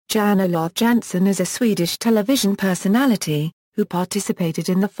Jan Olof Jansson is a Swedish television personality, who participated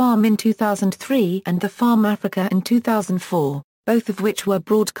in The Farm in 2003 and The Farm Africa in 2004, both of which were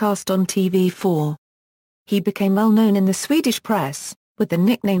broadcast on TV4. He became well known in the Swedish press, with the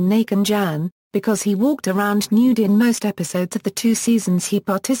nickname Naken-Janne, because he walked around nude in most episodes of the 2 seasons he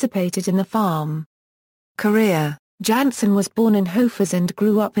participated in The Farm. Career: Jansson was born in Hofors and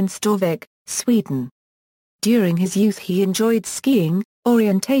grew up in Storvik, Sweden. During his youth he enjoyed skiing,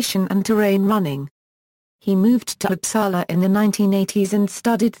 orientation and terrain running. He moved to Uppsala in the 1980s and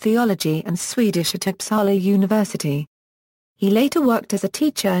studied theology and Swedish at Uppsala University. He later worked as a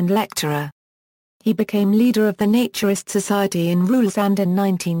teacher and lecturer. He became leader of the Naturist Society in Rulsand in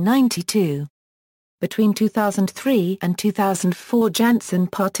 1992. Between 2003 and 2004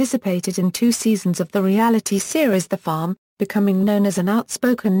 Jansson participated in 2 seasons of the reality series The Farm, becoming known as an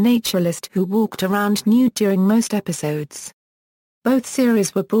outspoken naturalist who walked around nude during most episodes. Both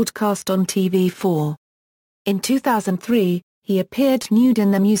series were broadcast on TV4. In 2003, he appeared nude in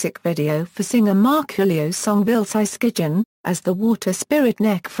the music video for singer Markoolio's song Vilse as the water spirit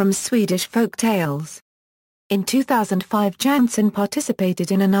Neck from Swedish folk tales. In 2005 Jansson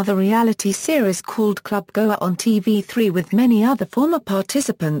participated in another reality series called Club Goa on TV3 with many other former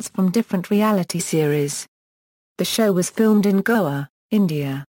participants from different reality series. The show was filmed in Goa,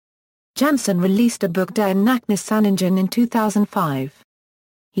 India. Jansson released a book Der Naken-Janne in 2005.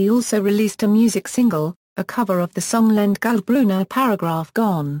 He also released a music single, a cover of the song Lend Guldbruna Paragraph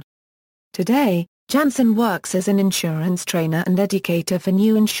Gone. Today, Jansson works as an insurance trainer and educator for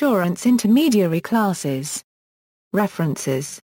new insurance intermediary classes. References